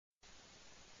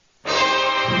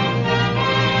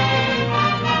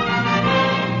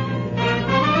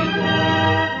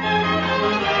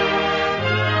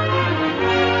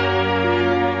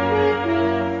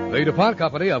The DuPont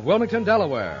Company of Wilmington,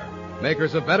 Delaware,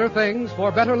 makers of better things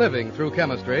for better living through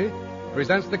chemistry,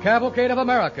 presents the Cavalcade of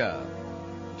America.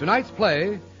 Tonight's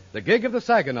play, The Gig of the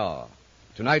Saginaw.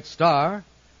 Tonight's star,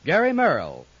 Gary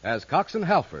Merrill as Coxswain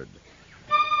Halford.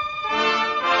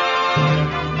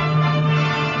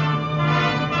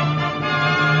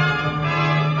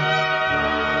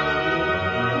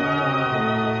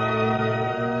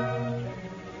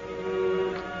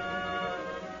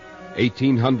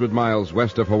 "1,800 miles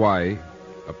west of Hawaii,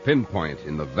 a pinpoint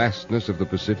in the vastness of the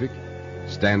Pacific,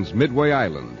 stands Midway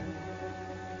Island.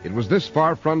 It was this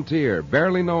far frontier,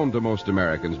 barely known to most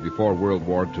Americans before World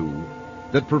War II,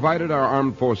 that provided our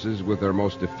armed forces with their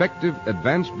most effective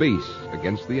advanced base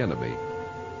against the enemy.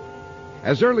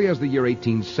 As early as the year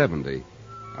 1870,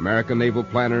 American naval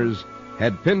planners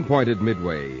had pinpointed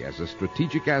Midway as a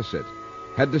strategic asset,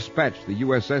 had dispatched the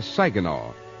USS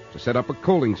Saginaw to set up a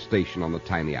coaling station on the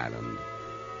tiny island.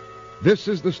 This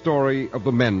is the story of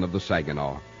the men of the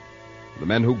Saginaw, the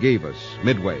men who gave us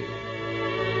Midway.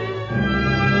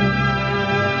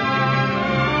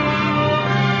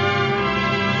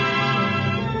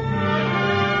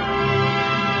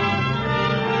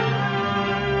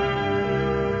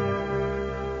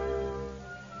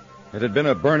 It had been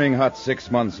a burning hot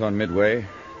 6 months on Midway,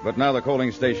 but now the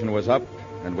coaling station was up,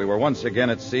 and we were once again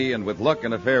at sea, and with luck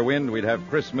and a fair wind, we'd have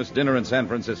Christmas dinner in San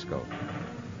Francisco.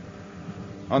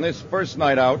 On this first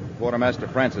night out, Quartermaster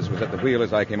Francis was at the wheel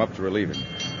as I came up to relieve him.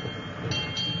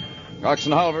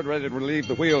 Coxswain Halford ready to relieve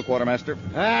the wheel, Quartermaster.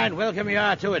 And welcome you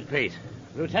are to it, Pete.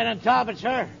 Lieutenant Talbot,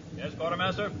 sir. Yes,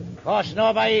 Quartermaster. Course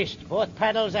north by east. Both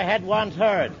paddles ahead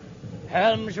 1/3.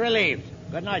 Helms relieved.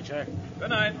 Good night, sir.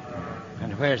 Good night.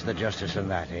 And where's the justice in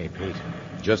that, Pete?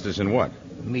 Justice in what?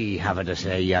 Me having to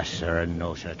say yes, sir, and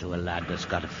no, sir, to a lad that's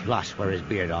got a floss where his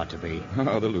beard ought to be.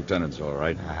 Oh, the lieutenant's all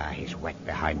right. He's wet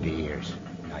behind the ears.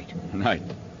 Night. Night.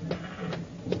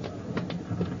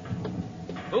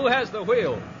 Who has the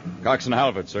wheel? Coxswain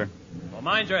Halford, sir. Well,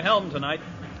 mind your helm tonight.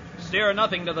 Steer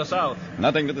nothing to the south.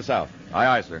 Nothing to the south. Aye,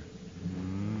 aye, sir.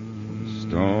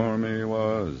 Stormy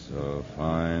was a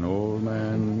fine old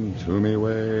man, to me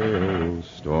way, oh,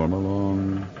 storm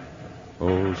along.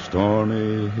 Oh,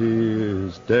 Stormy, he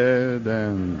is dead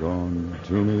and gone,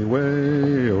 to me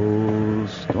way, oh,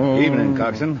 storm. Evening,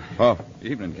 Coxswain. Oh,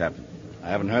 evening, Captain. I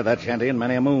haven't heard that shanty in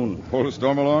many a moon. Old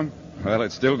Storm along? Well,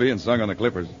 it's still being sung on the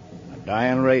clippers. A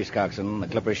dying race, Coxswain, the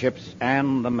clipper ships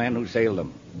and the men who sailed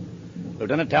them.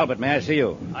 Lieutenant Talbot, may I see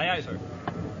you? Aye, aye, sir.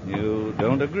 You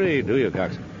don't agree, do you,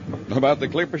 Coxswain? About the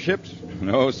clipper ships?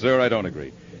 No, sir, I don't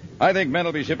agree. I think men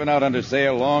will be shipping out under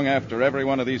sail long after every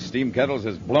one of these steam kettles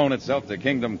has blown itself to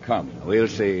kingdom come. We'll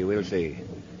see, we'll see.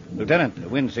 Lieutenant, the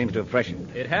wind seems to have freshened.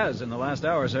 It has in the last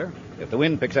hour, sir. If the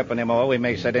wind picks up any more, we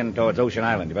may set in towards Ocean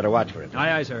Island. You better watch for it.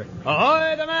 Aye, aye, sir.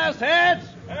 Ahoy, the mastheads!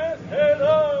 Mastheads,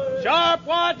 ahoy! Sharp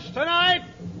watch tonight!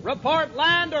 Report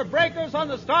land or breakers on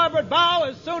the starboard bow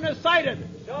as soon as sighted.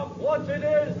 Sharp watch it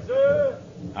is, sir.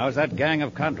 How's that gang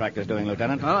of contractors doing,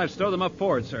 Lieutenant? Well, I've stowed them up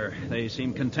forward, sir. They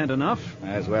seem content enough.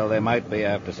 As well they might be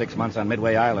after 6 months on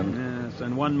Midway Island. Yes,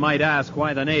 and one might ask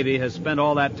why the Navy has spent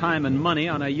all that time and money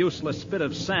on a useless spit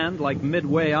of sand like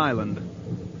Midway Island.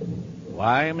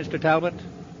 Why, Mr. Talbot?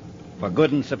 For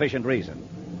good and sufficient reason.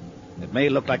 It may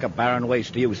look like a barren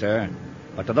waste to you, sir,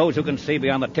 but to those who can see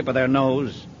beyond the tip of their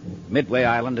nose, Midway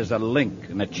Island is a link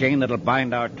in a chain that'll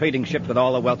bind our trading ships with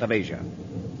all the wealth of Asia.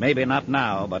 Maybe not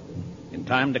now, but in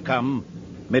time to come,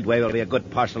 Midway will be a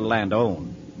good parcel of land to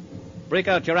own. Break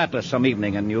out your atlas some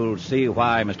evening and you'll see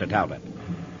why, Mr. Talbot.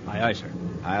 Aye, aye, sir.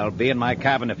 I'll be in my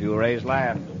cabin if you raise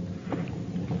land.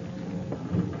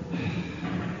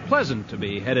 Pleasant to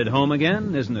be headed home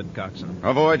again, isn't it, Coxswain?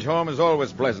 A voyage home is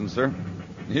always pleasant, sir.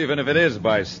 Even if it is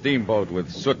by steamboat with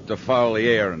soot to foul the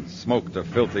air and smoke to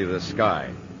filthy the sky.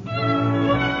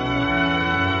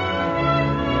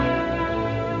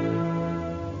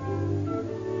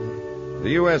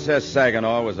 The USS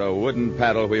Saginaw was a wooden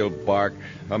paddle-wheel bark,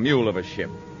 a mule of a ship.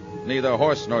 Neither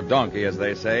horse nor donkey, as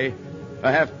they say,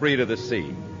 a half-breed of the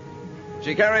sea.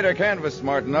 She carried her canvas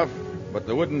smart enough, but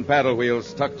the wooden paddle wheels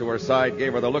stuck to her side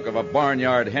gave her the look of a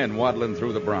barnyard hen waddling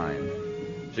through the brine.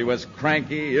 She was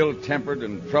cranky, ill-tempered,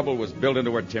 and trouble was built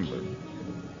into her timber.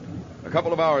 A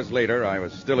couple of hours later, I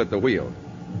was still at the wheel.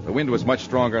 The wind was much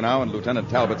stronger now, and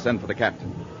Lieutenant Talbot sent for the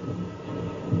captain.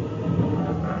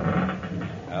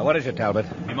 What is it, Talbot?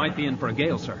 You might be in for a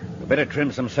gale, sir. You better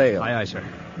trim some sail. Aye, aye, sir.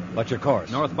 What's your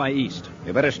course? North by east.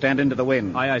 You better stand into the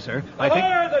wind. Aye, aye, sir. I think...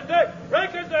 the deck!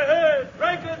 Breakers ahead!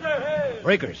 Breakers ahead!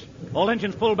 Breakers. All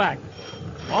engines pull back.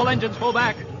 All engines pull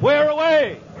back. We're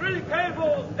away! 3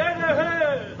 cables dead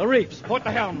ahead. The reefs. Port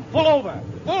the helm. Full over.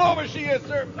 Full over she is,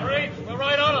 sir. The reefs, we're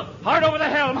right on them. Hard over the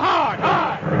helm. Hard.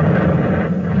 Hard.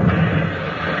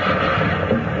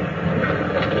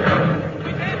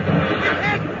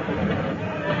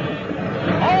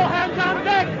 All hands on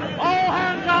deck. All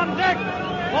hands on deck.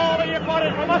 Fall to your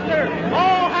quarters for muster.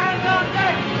 All hands on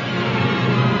deck.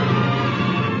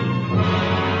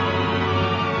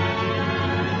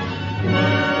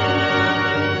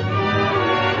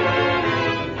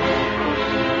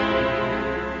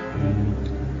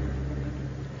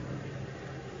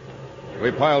 We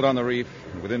piled on the reef,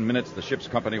 and within minutes the ship's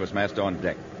company was massed on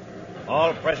deck.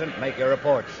 All present, make your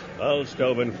reports. Hull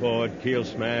stove and forward, keel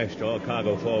smashed, all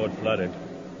cargo forward flooded.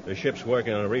 The ship's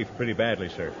working on the reef pretty badly,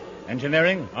 sir.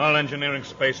 Engineering? All engineering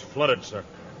space flooded, sir.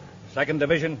 Second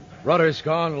division? Rudder's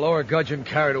gone, lower gudgeon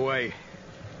carried away.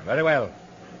 Very well.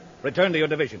 Return to your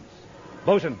divisions.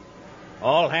 Bosun,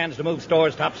 all hands to move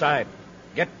stores topside.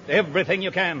 Get everything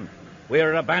you can.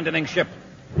 We're abandoning ship.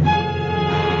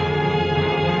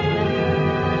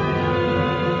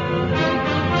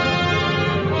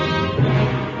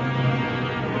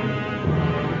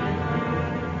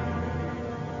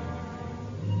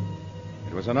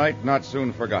 It was a night not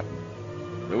soon forgotten.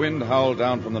 The wind howled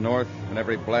down from the north, and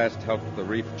every blast helped the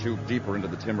reef chew deeper into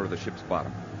the timber of the ship's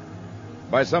bottom.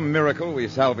 By some miracle, we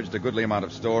salvaged a goodly amount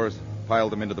of stores,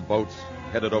 piled them into the boats,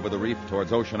 headed over the reef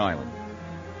towards Ocean Island.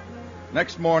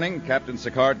 Next morning, Captain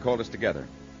Sicard called us together.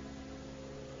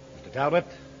 Mr. Talbot,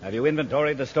 have you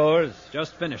inventoried the stores?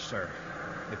 Just finished, sir.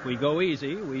 If we go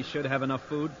easy, we should have enough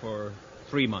food for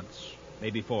 3 months,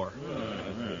 maybe 4.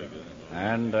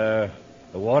 And, the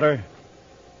water?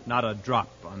 Not a drop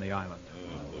on the island.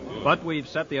 But we've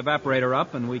set the evaporator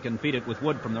up, and we can feed it with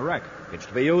wood from the wreck. It's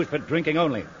to be used for drinking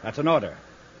only. That's an order.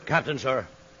 Captain, sir,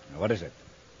 Now, what is it?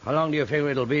 how long do you figure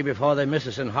it'll be before they miss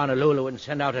us in Honolulu and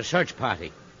send out a search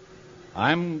party?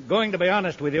 I'm going to be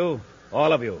honest with you,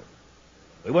 all of you.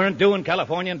 We weren't due in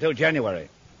California until January.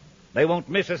 They won't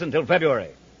miss us until February.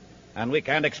 And we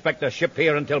can't expect a ship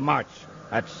here until March.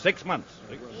 That's 6 months.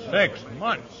 6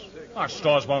 months? Our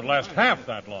stores won't last half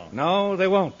that long. No, they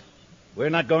won't. We're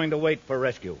not going to wait for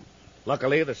rescue.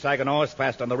 Luckily, the Saginaw is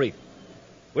fast on the reef.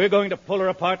 We're going to pull her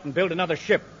apart and build another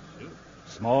ship.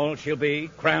 Small she'll be,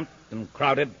 cramped and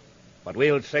crowded, but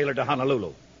we'll sail her to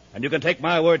Honolulu. And you can take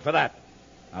my word for that.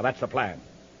 Now, that's the plan.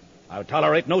 I'll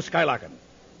tolerate no skylarking.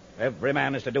 Every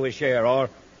man is to do his share, or,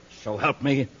 so help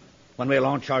me, when we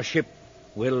launch our ship,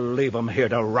 we'll leave 'em here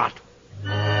to rot.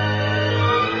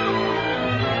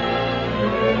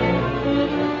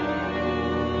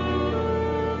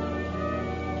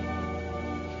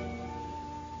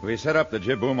 We set up the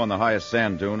jib boom on the highest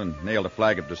sand dune and nailed a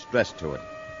flag of distress to it.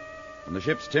 From the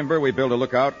ship's timber, we built a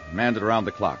lookout, manned it around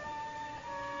the clock.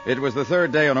 It was the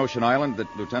third day on Ocean Island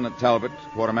that Lieutenant Talbot,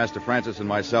 Quartermaster Francis, and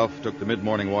myself took the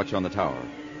mid-morning watch on the tower.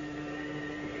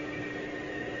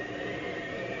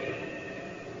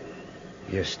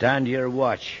 You stand your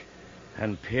watch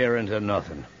and peer into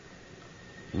nothing,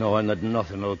 knowing that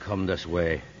nothing will come this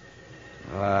way.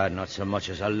 Not so much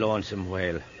as a lonesome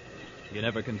whale. You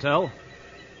never can tell.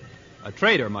 A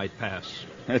trader might pass.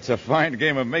 It's a fine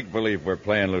game of make-believe we're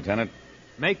playing, Lieutenant.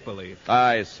 Make-believe.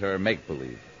 Aye, sir,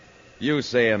 make-believe. You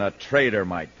saying a trader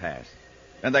might pass.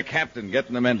 And the captain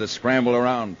getting the men to scramble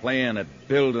around, playing at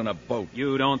building a boat.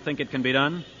 You don't think it can be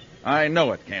done? I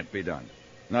know it can't be done.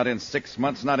 Not in 6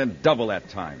 months, not in double that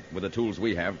time, with the tools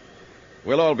we have.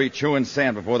 We'll all be chewing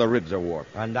sand before the ribs are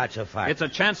warped. And that's a fact. It's a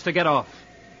chance to get off.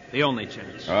 The only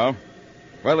chance. Oh?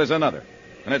 Well, there's another.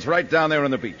 And it's right down there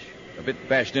on the beach. A bit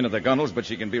bashed into the gunnels, but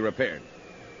she can be repaired.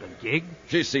 The gig?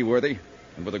 She's seaworthy.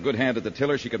 And with a good hand at the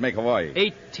tiller, she could make Hawaii.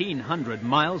 1,800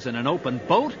 miles in an open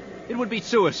boat? It would be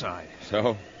suicide.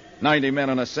 So, 90 men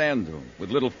on a sand dune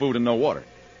with little food and no water.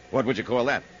 What would you call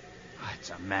that? It's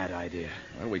a mad idea.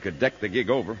 Well, we could deck the gig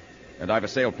over, and I've a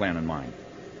sail plan in mind.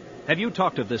 Have you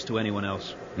talked of this to anyone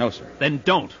else? No, sir. Then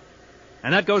don't.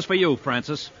 And that goes for you,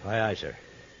 Francis. Aye, aye, sir.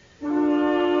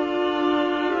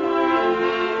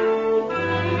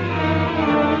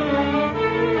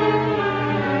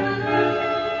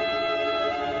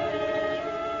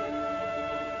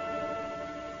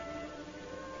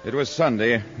 It was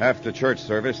Sunday, after church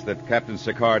service, that Captain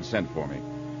Sicard sent for me.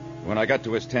 When I got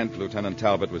to his tent, Lieutenant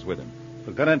Talbot was with him.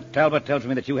 Lieutenant Talbot tells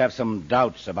me that you have some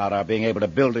doubts about our being able to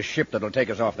build a ship that'll take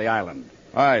us off the island.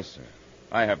 Aye, sir.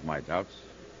 I have my doubts.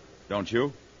 Don't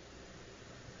you?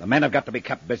 The men have got to be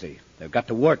kept busy. They've got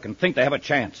to work and think they have a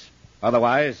chance.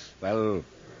 Otherwise, well,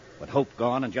 with hope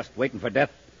gone and just waiting for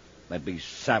death, they'd be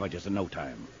savages in no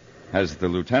time. Has the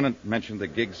lieutenant mentioned the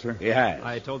gig, sir? He has.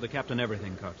 I told the captain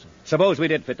everything, Coxswain. Suppose we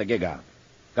did fit the gig out.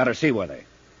 Got her seaworthy.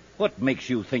 What makes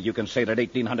you think you can sail at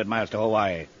 1,800 miles to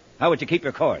Hawaii? How would you keep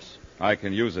your course? I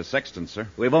can use a sextant, sir.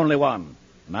 We've only one,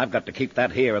 and I've got to keep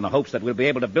that here in the hopes that we'll be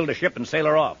able to build a ship and sail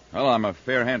her off. Well, I'm a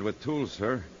fair hand with tools,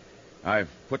 sir. I've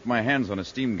put my hands on a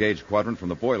steam gauge quadrant from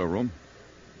the boiler room.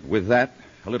 With that,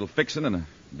 a little fixing and a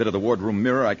bit of the wardroom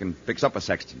mirror, I can fix up a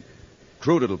sextant.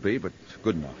 Crude it'll be, but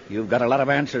good enough. You've got a lot of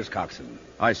answers, Coxswain.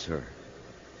 Aye, sir.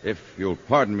 If you'll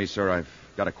pardon me, sir, I've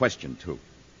got a question, too.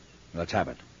 Let's have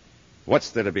it.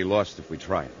 What's there to be lost if we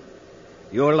try it?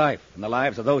 Your life and the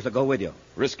lives of those that go with you.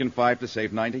 Risking 5 to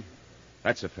save 90?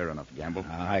 That's a fair enough gamble.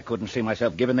 I couldn't see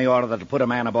myself giving the order that'll put a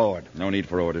man aboard. No need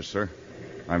for orders, sir.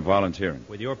 I'm volunteering.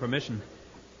 With your permission,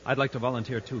 I'd like to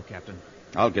volunteer too, Captain.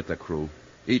 I'll get the crew.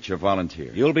 Each a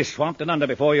volunteer. You'll be swamped and under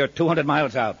before you're 200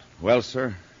 miles out. Well,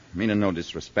 sir, meaning no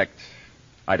disrespect,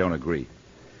 I don't agree.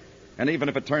 And even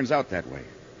if it turns out that way,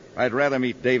 I'd rather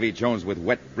meet Davy Jones with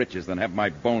wet breeches than have my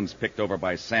bones picked over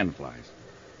by sandflies.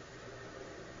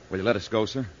 Will you let us go,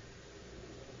 sir?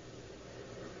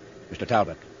 Mr.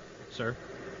 Talbot. Sir?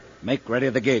 Make ready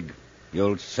the gig.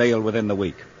 You'll sail within the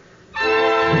week.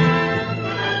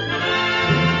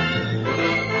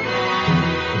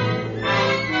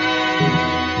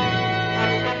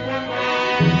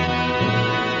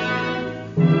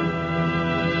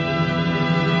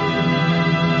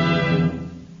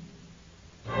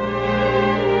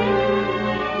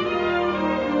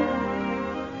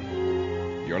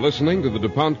 Listening to the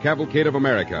DuPont Cavalcade of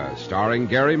America, starring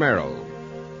Gary Merrill.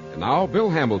 And now, Bill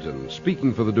Hamilton,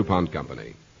 speaking for the DuPont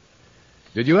Company.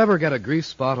 Did you ever get a grease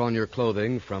spot on your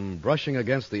clothing from brushing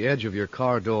against the edge of your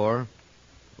car door?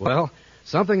 Well,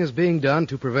 something is being done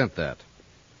to prevent that.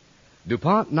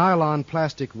 DuPont nylon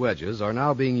plastic wedges are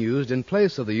now being used in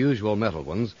place of the usual metal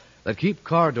ones that keep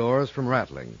car doors from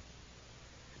rattling.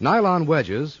 Nylon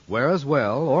wedges wear as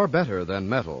well or better than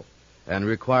metal and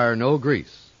require no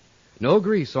grease. No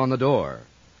grease on the door.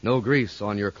 No grease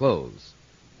on your clothes.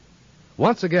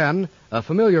 Once again, a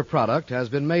familiar product has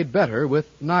been made better with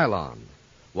nylon,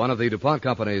 one of the DuPont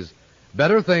Company's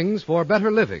better things for better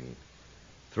living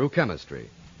through chemistry.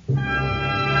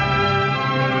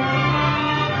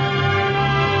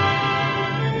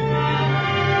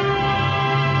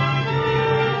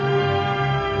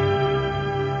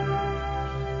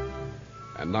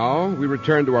 And now we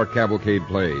return to our cavalcade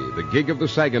play, The Gig of the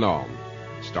Saginaw,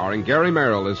 starring Gary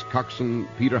Merrill as coxswain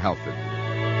Peter Halford.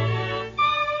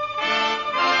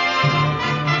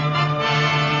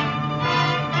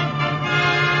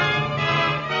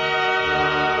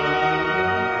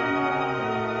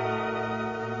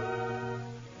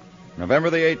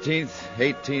 November the 18th,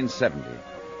 1870.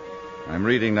 I'm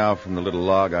reading now from the little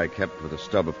log I kept with a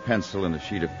stub of pencil and a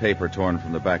sheet of paper torn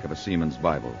from the back of a seaman's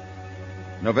Bible.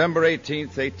 November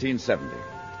 18th, 1870.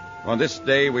 On this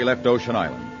day, we left Ocean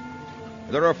Island.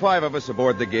 There are 5 of us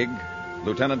aboard the gig: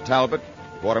 Lieutenant Talbot,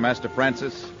 Quartermaster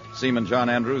Francis, Seaman John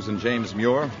Andrews and James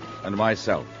Muir, and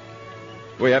myself.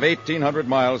 We have 1,800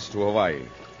 miles to Hawaii.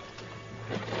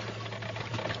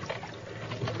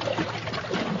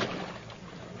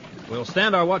 We'll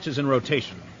stand our watches in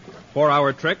rotation.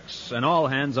 4-hour tricks and all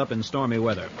hands up in stormy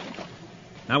weather.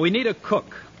 Now, we need a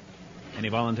cook. Any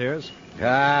volunteers?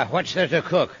 What's there to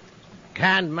cook?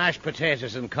 Canned mashed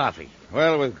potatoes and coffee.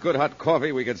 Well, with good hot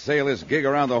coffee, we could sail this gig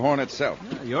around the Horn itself.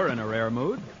 You're in a rare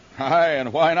mood. Aye,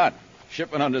 and why not?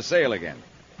 Shipping under sail again.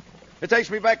 It takes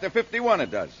me back to 51,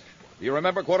 it does. Do you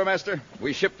remember, Quartermaster?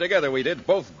 We shipped together, we did,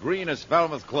 both green as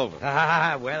Falmouth clover.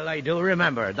 Well, I do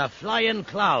remember. The Flying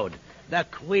Cloud, the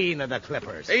queen of the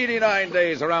clippers. 89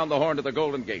 days around the Horn to the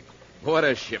Golden Gate. What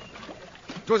a ship.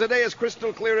 'Twas a day as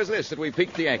crystal clear as this that we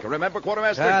peaked the anchor. Remember,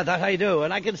 Quartermaster? That I do,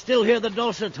 and I can still hear the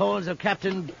dulcet tones of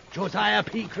Captain Josiah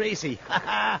P. Creasy.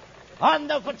 On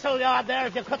the footsail yard there,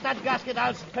 if you cut that gasket,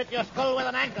 I'll split your skull with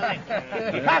an anchor length.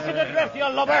 Be passing adrift, you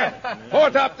lubber.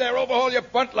 Port up there, overhaul your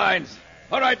bunt lines.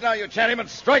 All right, now, you chattyman,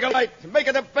 strike a light. Make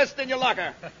it the best in your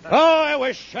locker. Oh, I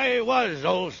wish I was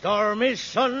old Stormy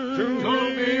Sun. To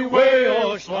me way,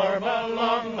 oh, storm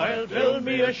along. I'll build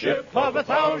me a ship of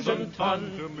 1,000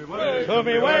 ton. To me way, to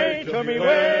me way, to me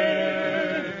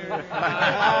way.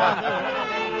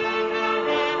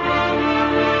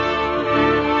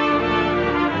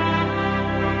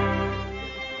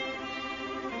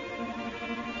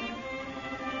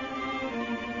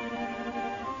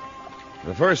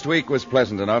 The first week was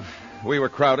pleasant enough. We were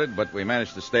crowded, but we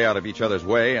managed to stay out of each other's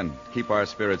way and keep our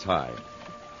spirits high.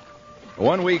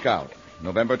 1 week out,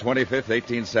 November 25th,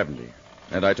 1870,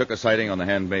 and I took a sighting on the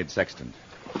handmade sextant.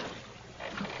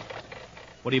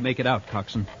 What do you make it out,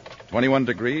 coxswain? 21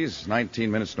 degrees, 19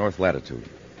 minutes north latitude.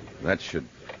 That should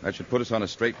put us on a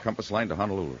straight compass line to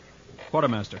Honolulu.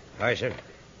 Quartermaster. Aye, sir.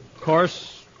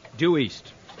 Course due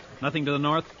east. Nothing to the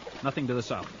north, nothing to the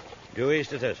south. Due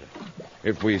east it is, sir.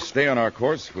 If we stay on our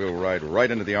course, we'll ride right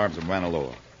into the arms of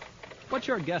Manaloa. What's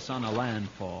your guess on a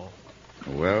landfall?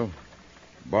 Well,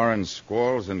 barring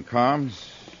squalls and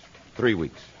calms, 3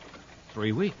 weeks.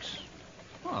 3 weeks.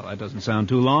 Well, that doesn't sound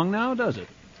too long now, does it?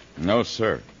 No,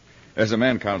 sir. As a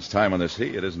man counts time on the sea,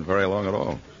 it isn't very long at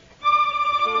all.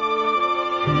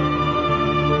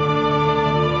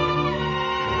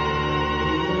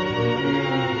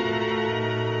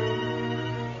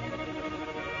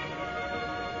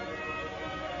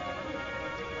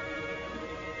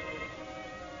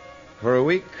 For a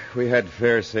week, we had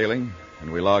fair sailing,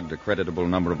 and we logged a creditable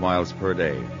number of miles per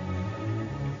day.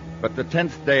 But the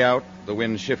 10th day out, the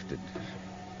wind shifted.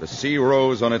 The sea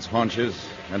rose on its haunches,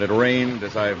 and it rained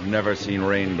as I've never seen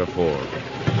rain before.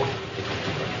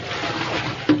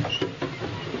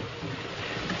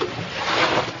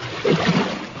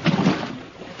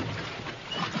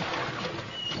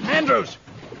 Andrews!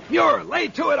 Muir, lay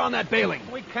to it on that bailing.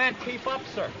 We can't keep up,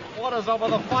 sir. Water's over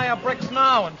the fire bricks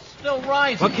now and still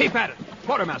rising. Well, keep at it.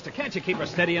 Quartermaster, can't you keep her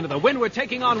steady into the wind? We're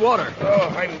taking on water. Oh,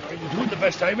 I'm doing the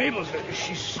best I'm able, sir.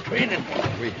 She's straining.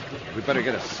 We better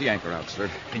get a sea anchor out, sir.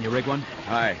 Can you rig one?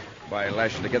 Aye, by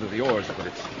lashing together the oars,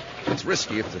 but it's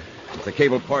risky if the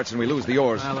cable parts and we lose the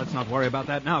oars. Well, let's not worry about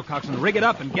that now, Coxswain. Rig it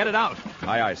up and get it out.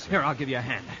 Aye, aye, sir. Here, I'll give you a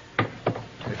hand.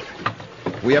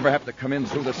 If we ever have to come in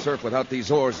through the surf without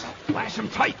these oars... Lash them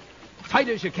tight. Tight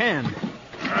as you can.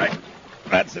 All right.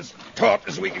 That's as taut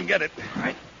as we can get it. All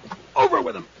right. Over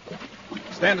with them.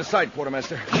 Stand aside,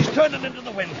 Quartermaster. She's turning into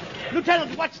the wind.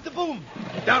 Lieutenant, watch the boom.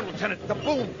 Down, Lieutenant. The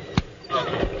boom.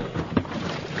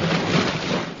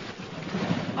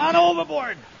 On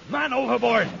overboard. Man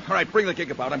overboard. All right, bring the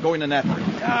gig about. I'm going in that.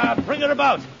 Bring her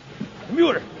about.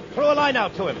 Muir, throw a line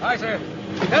out to him. Aye, sir.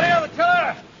 Steady on the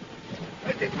tiller.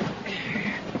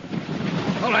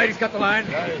 All right, he's got the line.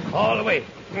 All the way.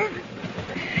 All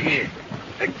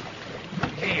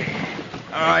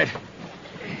right.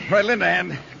 All right, lend a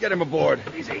hand. Get him aboard.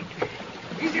 Easy.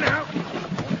 Easy now.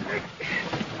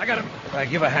 I got him.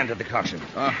 Give a hand to the coxswain.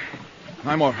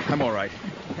 I'm all right.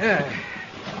 Yeah.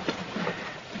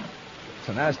 It's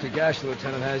a nasty gash the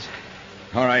lieutenant has.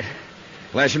 All right.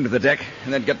 Lash him to the deck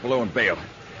and then get below and bail.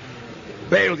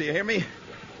 Bail, do you hear me?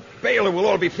 Bail or we'll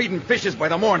all be feeding fishes by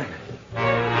the morning.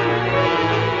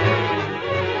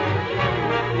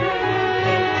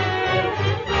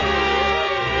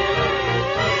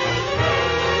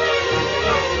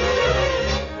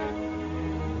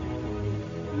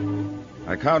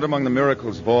 I count among the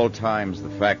miracles of all times the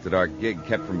fact that our gig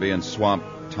kept from being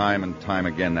swamped time and time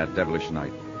again that devilish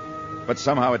night. But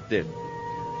somehow it did.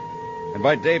 And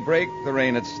by daybreak, the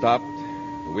rain had stopped,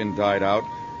 the wind died out,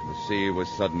 the sea was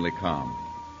suddenly calm.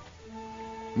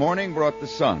 Morning brought the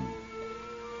sun,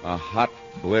 a hot,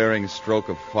 blaring stroke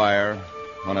of fire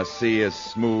on a sea as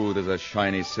smooth as a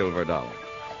shiny silver dollar.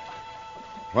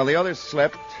 While the others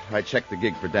slept, I checked the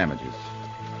gig for damages.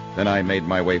 Then I made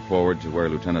my way forward to where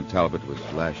Lieutenant Talbot was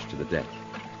lashed to the deck.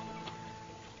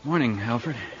 Morning,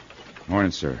 Alfred.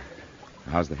 Morning, sir.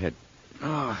 How's the head?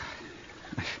 Oh,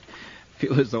 I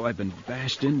feel as though I've been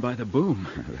bashed in by the boom.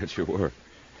 That you were.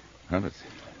 Well, it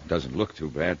doesn't look too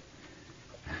bad.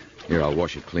 Here, I'll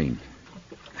wash it clean.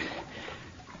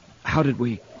 How did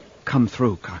we come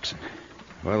through, Coxswain?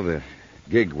 Well, the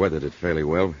gig weathered it fairly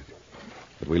well,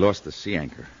 but we lost the sea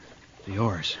anchor. The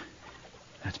oars.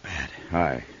 That's bad.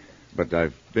 Aye. But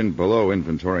I've been below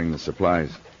inventorying the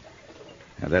supplies.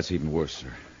 Now, that's even worse,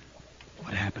 sir.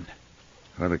 What happened?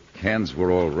 Well, the cans were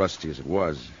all rusty as it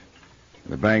was.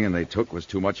 The banging they took was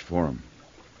too much for them.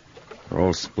 They're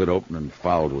all split open and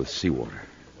fouled with seawater.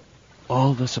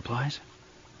 All the supplies?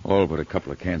 All but a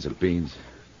couple of cans of beans.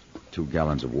 2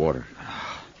 gallons of water.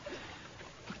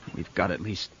 We've got at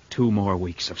least 2 more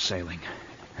weeks of sailing.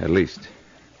 At least.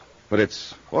 But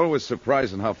it's always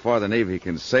surprising how far the Navy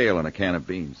can sail on a can of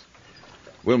beans.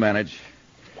 We'll manage.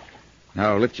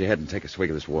 Now, lift your head and take a swig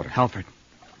of this water. Alfred.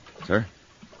 Sir?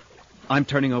 I'm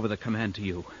turning over the command to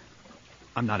you.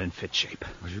 I'm not in fit shape.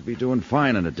 We should be doing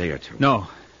fine in a day or two. No.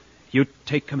 You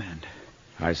take command.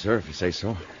 Aye, sir, if you say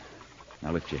so.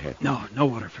 Now lift your head. No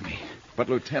water for me. But,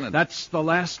 Lieutenant... That's the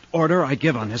last order I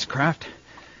give on this craft.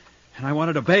 And I want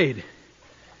it obeyed.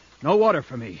 No water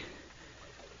for me.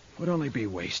 Would only be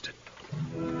wasted.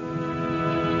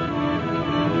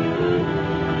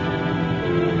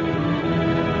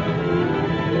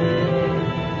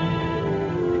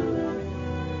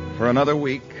 For another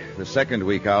week, the second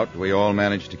week out, we all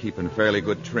managed to keep in fairly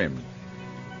good trim.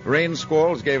 Rain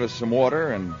squalls gave us some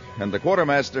water, and the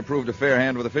quartermaster proved a fair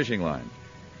hand with a fishing line.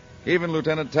 Even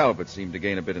Lieutenant Talbot seemed to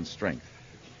gain a bit in strength.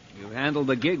 You handled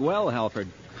the gig well, Halford.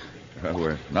 Well,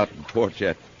 we're not in port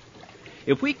yet.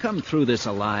 If we come through this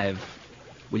alive,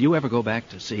 will you ever go back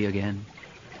to sea again?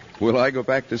 Will I go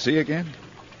back to sea again?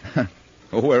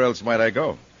 Where else might I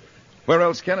go? Where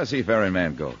else can a seafaring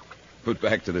man go? But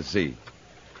back to the sea.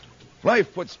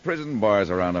 Life puts prison bars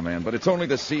around a man, but it's only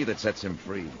the sea that sets him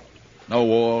free. No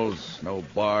walls, no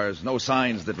bars, no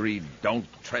signs that read, "Don't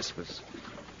trespass."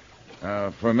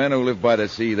 For men who live by the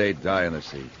sea, they die in the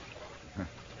sea.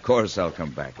 Of course I'll come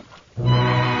back.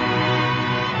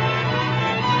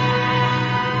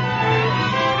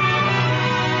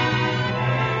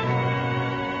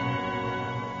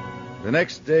 The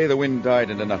next day, the wind died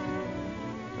into nothing.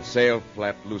 The sail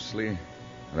flapped loosely.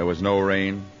 There was no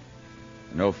rain.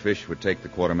 No fish would take the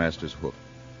quartermaster's hook.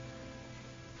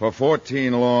 For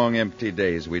 14 long, empty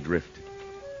days, we drifted.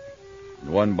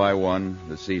 And one by one,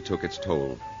 the sea took its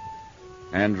toll.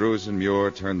 Andrews and Muir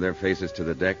turned their faces to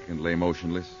the deck and lay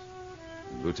motionless.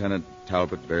 And Lieutenant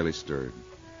Talbot barely stirred.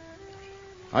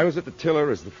 I was at the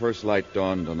tiller as the first light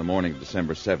dawned on the morning of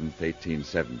December 7th,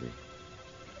 1870.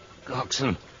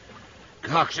 Coxswain.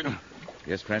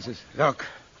 Yes, Francis?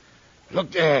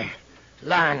 Look there.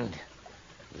 Land.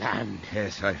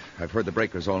 Yes, I've heard the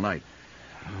breakers all night.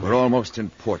 We're almost in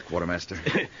port, Quartermaster.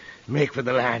 Make for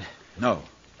the land. No.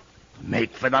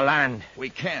 Make for the land. We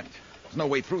can't. There's no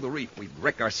way through the reef. We'd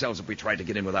wreck ourselves if we tried to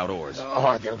get in without oars.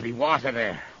 Oh, there'll be water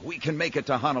there. We can make it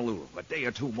to Honolulu, a day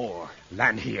or two more.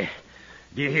 Land here.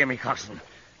 Do you hear me, Coxswain?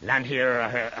 Land here,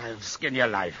 or I'll skin your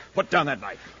life. Put down that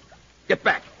knife. Get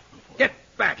back. Get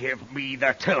back. Give me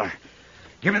the tiller.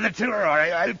 Give me the tiller, or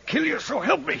I'll kill you, so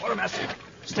help me. Quartermaster,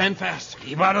 stand fast.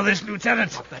 Keep out of this,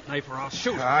 Lieutenant. Drop that knife or I'll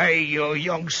shoot. Aye, you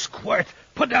young squirt.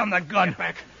 Put down the gun. Get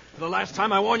back. For the last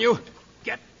time, I warn you,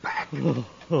 get back.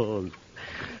 Oh,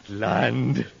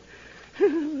 land.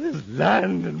 There's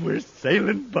land, and we're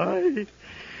sailing by.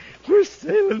 We're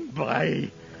sailing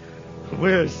by.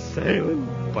 We're sailing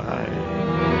by.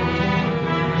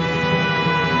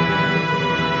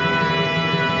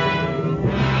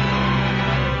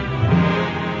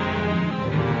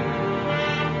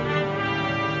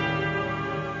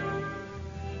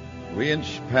 We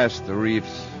inched past the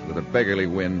reefs with a beggarly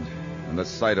wind, and the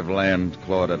sight of land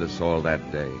clawed at us all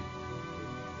that day.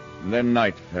 And then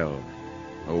night fell,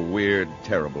 a weird,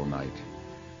 terrible night.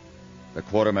 The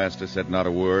quartermaster said not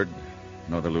a word,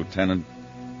 nor the lieutenant,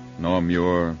 nor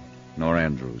Muir, nor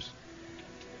Andrews.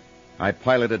 I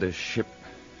piloted a ship,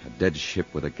 a dead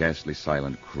ship with a ghastly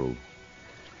silent crew.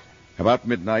 About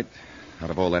midnight,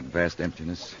 out of all that vast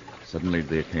emptiness, suddenly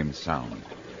there came sound.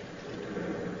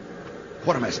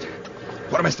 Quartermaster,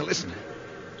 listen.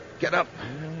 Get up.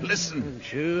 Listen.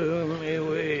 Show me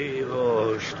way,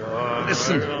 oh star.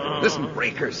 Listen,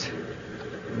 breakers.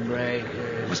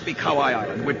 Breakers. Must be Kauai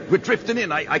Island. We're drifting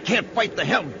in. I can't fight the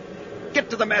helm. Get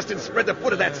to the mast and spread the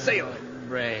foot of that sail.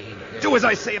 Breakers. Do as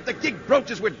I say. If the gig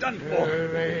broaches, we're done for.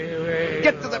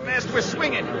 Get to the mast. We're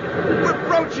swinging. We're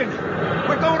broaching.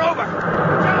 We're going over.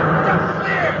 Jump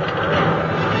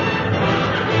there.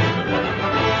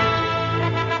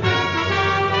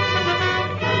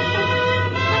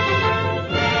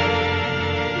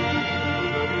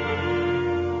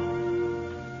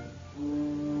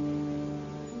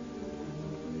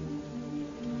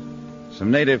 Some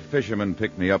native fishermen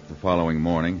picked me up the following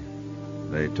morning.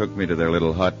 They took me to their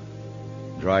little hut,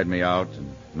 dried me out,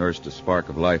 and nursed a spark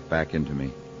of life back into me.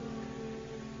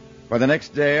 By the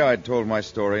next day, I'd told my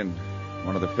story, and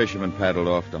one of the fishermen paddled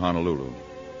off to Honolulu.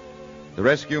 The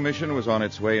rescue mission was on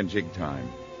its way in jig time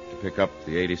to pick up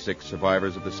the 86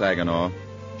 survivors of the Saginaw,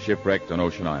 shipwrecked on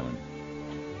Ocean Island.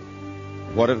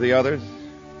 What of the others?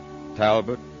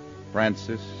 Talbot,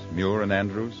 Francis, Muir, and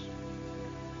Andrews?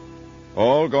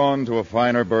 All gone to a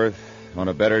finer berth on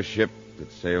a better ship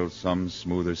that sails some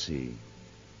smoother sea.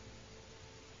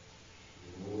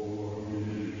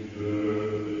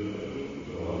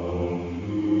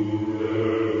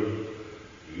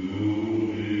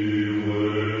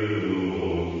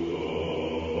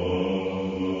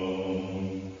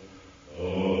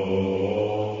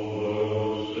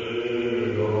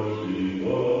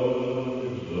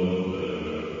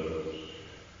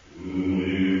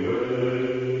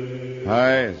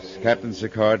 As Captain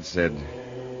Sicard said,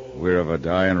 we're of a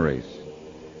dying race.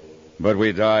 But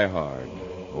we die hard,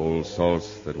 old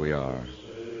salts that we are.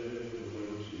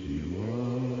 He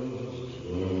was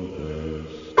the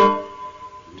best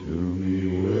to me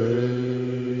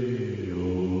way,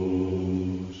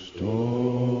 oh,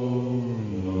 storm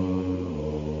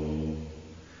along.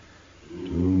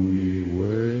 To me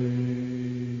way,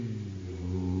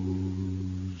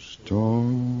 oh, storm.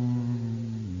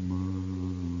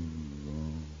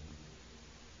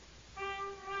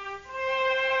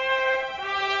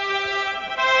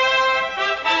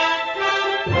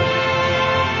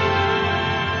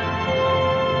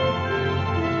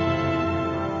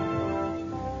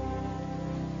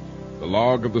 The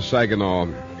log of the Saginaw,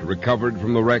 recovered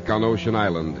from the wreck on Ocean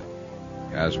Island,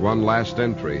 has one last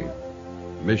entry: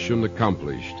 mission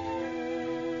accomplished.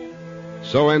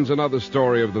 So ends another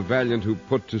story of the valiant who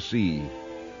put to sea.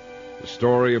 The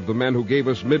story of the men who gave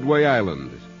us Midway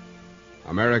Island,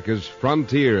 America's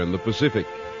frontier in the Pacific.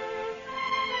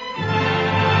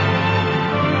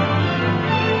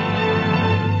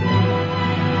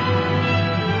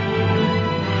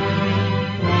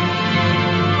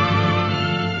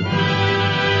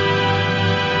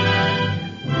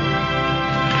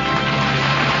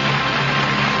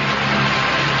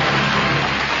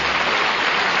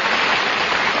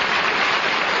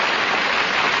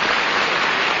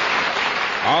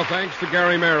 Our thanks to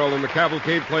Gary Merrill and the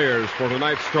Cavalcade players for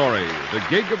tonight's story, The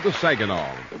Gig of the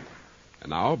Saginaw. And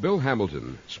now, Bill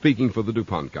Hamilton, speaking for the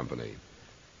DuPont Company.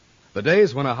 The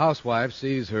days when a housewife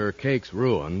sees her cakes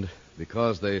ruined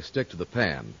because they stick to the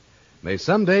pan may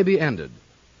someday be ended.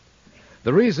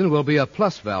 The reason will be a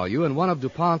plus value in one of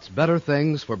DuPont's better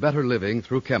things for better living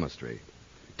through chemistry: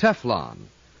 Teflon,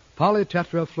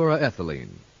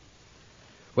 polytetrafluoroethylene.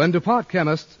 When DuPont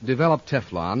chemists developed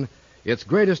Teflon, its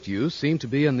greatest use seemed to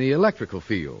be in the electrical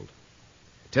field.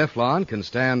 Teflon can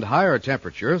stand higher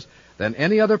temperatures than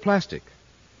any other plastic,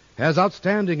 has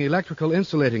outstanding electrical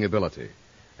insulating ability,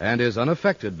 and is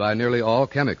unaffected by nearly all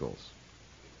chemicals.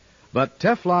 But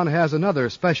Teflon has another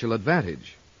special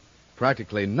advantage: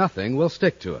 practically nothing will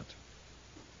stick to it.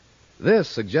 This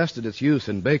suggested its use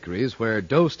in bakeries where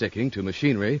dough sticking to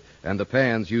machinery and the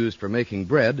pans used for making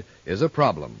bread is a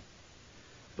problem.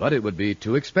 But it would be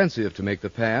too expensive to make the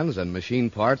pans and machine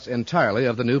parts entirely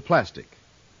of the new plastic.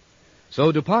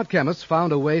 So DuPont chemists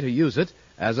found a way to use it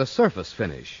as a surface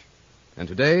finish. And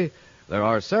today, there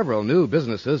are several new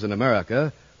businesses in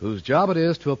America whose job it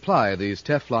is to apply these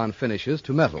Teflon finishes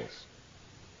to metals.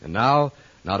 And now,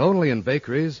 not only in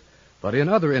bakeries, but in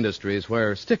other industries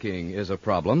where sticking is a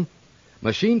problem,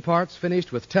 machine parts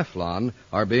finished with Teflon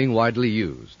are being widely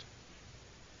used.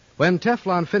 When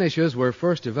Teflon finishes were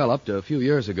first developed a few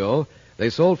years ago,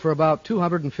 they sold for about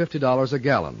 $250 a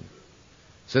gallon.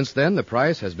 Since then, the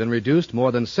price has been reduced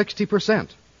more than 60%,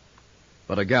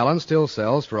 but a gallon still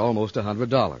sells for almost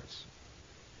 $100.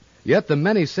 Yet the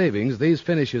many savings these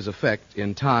finishes effect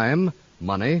in time,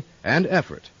 money, and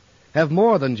effort have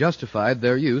more than justified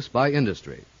their use by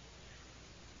industry.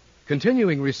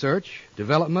 Continuing research,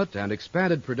 development, and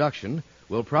expanded production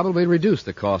will probably reduce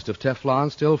the cost of Teflon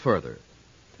still further.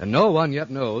 And no one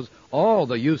yet knows all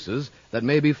the uses that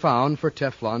may be found for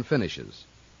Teflon finishes.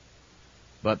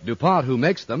 But DuPont, who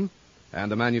makes them,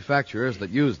 and the manufacturers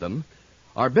that use them,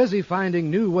 are busy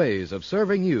finding new ways of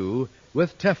serving you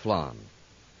with Teflon,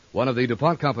 one of the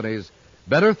DuPont Company's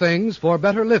better things for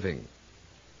better living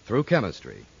through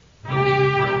chemistry.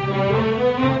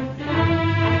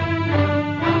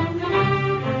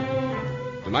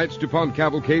 Tonight's DuPont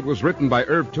Cavalcade was written by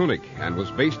Irv Tunick and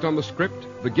was based on the script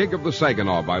The Gig of the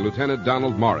Saginaw by Lieutenant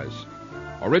Donald Morris.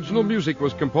 Original music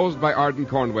was composed by Arden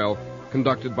Cornwell,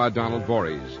 conducted by Donald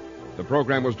Voorhees. The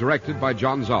program was directed by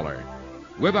John Zoller.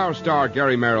 With our star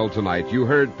Gary Merrill tonight, you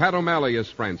heard Pat O'Malley as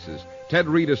Francis, Ted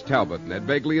Reed as Talbot, and Ed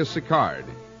Begley as Sicard.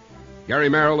 Gary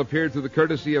Merrill appeared through the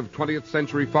courtesy of 20th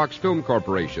Century Fox Film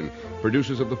Corporation,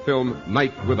 producers of the film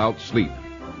Night Without Sleep.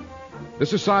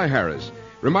 This is Cy Harris,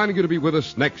 reminding you to be with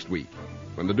us next week,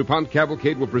 when the DuPont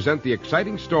Cavalcade will present the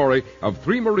exciting story of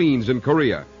 3 Marines in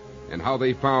Korea and how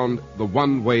they found the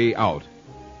one way out.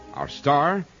 Our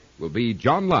star will be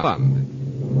John Lund.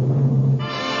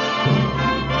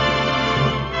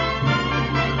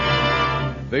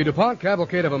 The DuPont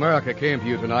Cavalcade of America came to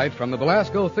you tonight from the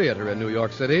Belasco Theater in New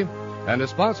York City and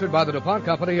is sponsored by the DuPont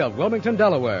Company of Wilmington,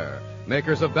 Delaware,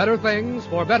 makers of better things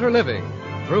for better living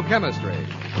through chemistry.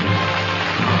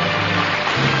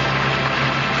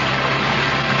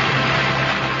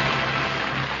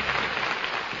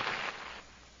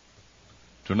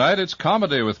 Tonight it's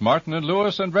comedy with Martin and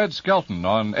Lewis and Red Skelton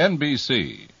on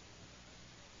NBC.